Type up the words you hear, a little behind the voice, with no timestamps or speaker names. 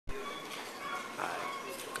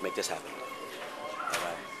can make this happen. All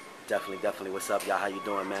right. Definitely. What's up, y'all? How you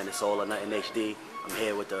doing, man? It's AllorNuthnHD. I'm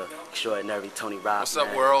here with the extraordinary Tony Robb. What's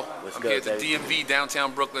up, world? I'm here at the DMV,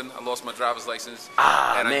 downtown Brooklyn. I lost my driver's license.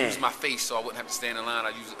 And I used my face so I wouldn't have to stand in line.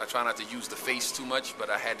 I try not to use the face too much, but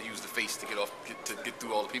I had to use the face to get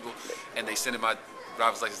through all the people. And they sent my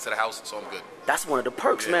driver's license to the house, so I'm good. That's one of the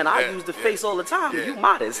perks, man. I use the face all the time. You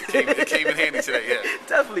modest. It came in handy today,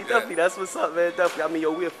 Definitely. That's what's up, man. Definitely. I mean,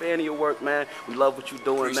 yo, we're a fan of your work, man. We love what you're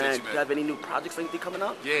doing, Appreciate man. you, man. You have any new projects or anything coming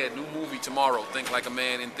up? Yeah, new movie tomorrow. Think Like a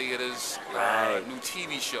Man in theaters. Right. New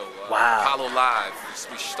TV show. Wow. Apollo Live.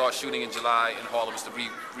 We start shooting in July in Harlem. It's the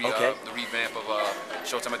revamp of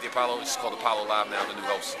Showtime at the Apollo. It's called Apollo Live now, the new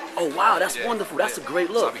host. Oh, wow. That's wonderful. That's a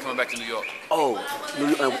great look. So I'll be coming back to New York. Oh,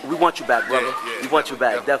 we want you back, brother. We want you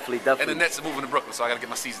back. Definitely. And the Nets are moving to Brooklyn, so I got to get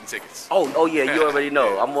my season tickets. Oh yeah, you already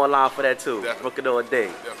know. I'm online for that too. Definitely. Brooklyn all day.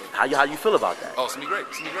 Definitely. How you feel about that? Oh, it's gonna be great.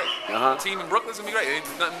 Team in Brooklyn's gonna be great.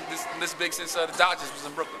 Ain't nothing this big since the Dodgers was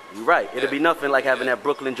in Brooklyn. You're right. It'll be nothing like having that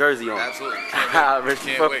Brooklyn jersey on. Absolutely.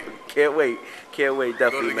 Can't wait. Definitely,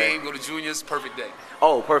 go to the man. game, go to juniors, perfect day.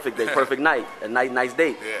 Oh, perfect day, perfect night. A nice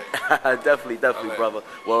date. Yeah. Definitely, brother.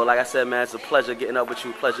 Well, like I said, man, it's a pleasure getting up with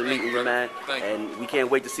you. Pleasure meeting you, man. Thank you. And we can't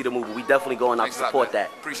wait to see the movie. We definitely going out to support that.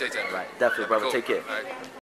 Appreciate that. Right. Definitely, brother. Cool. Take care. All right.